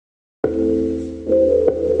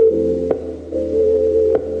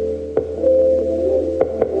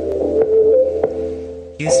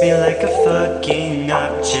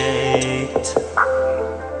object.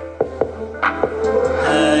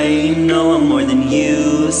 I know I'm more than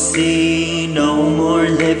you see. No more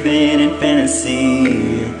living in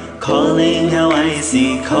fantasy. Calling how I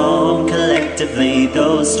see calm collectively.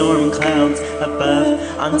 Those storm clouds above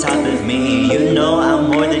on top of me. You know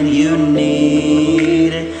I'm more than you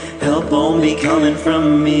need. Help won't be coming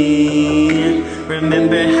from me.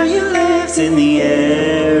 Remember how you left in the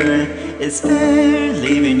air. It's fair,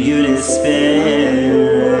 leaving you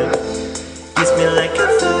despair. Use me like a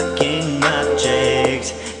fucking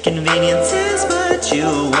object. Convenience is what you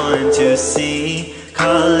want to see.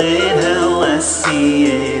 Call it how I see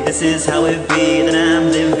it. This is how it be that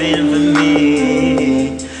I'm living for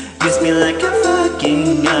me. Use me like a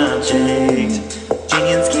fucking object.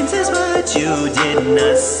 Genius schemes is what you did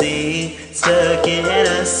not see. Stuck in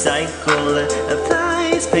a cycle of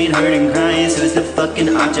lies, pain, hurt, and cries. Who's the fucking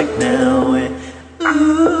object now?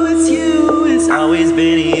 Ooh, it's you, it's always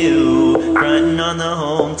been you. Frontin' on the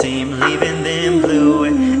home team, leaving them blue.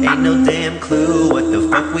 Ain't no damn clue what the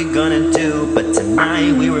fuck we gonna do. But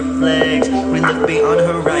tonight we reflect, we look beyond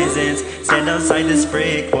horizons. Stand outside this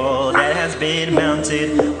brick wall that has been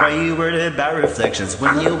mounted. Why you worried about reflections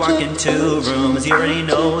when you walk into rooms? You already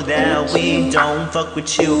know that we don't fuck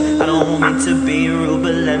with you. I don't mean to be rude,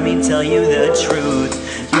 but let me tell you the truth.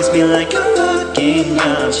 Use me like a fucking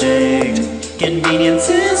object. Convenience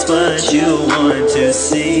is what you want to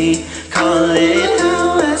see. Call it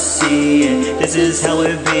how I see it. This is how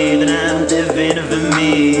it be that I'm living for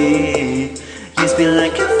me. Use me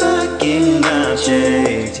like a fucking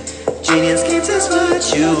object. Genius games is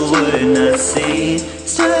what you would not see.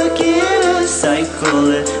 Stuck in a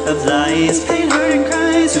cycle of lies, pain, hurt, and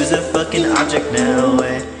cries. Who's a fucking object now?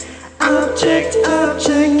 Object,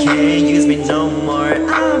 object, can't use me no more.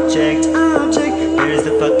 Object, object, there's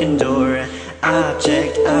the fucking door.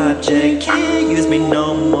 Object, object, can't use me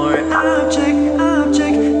no more.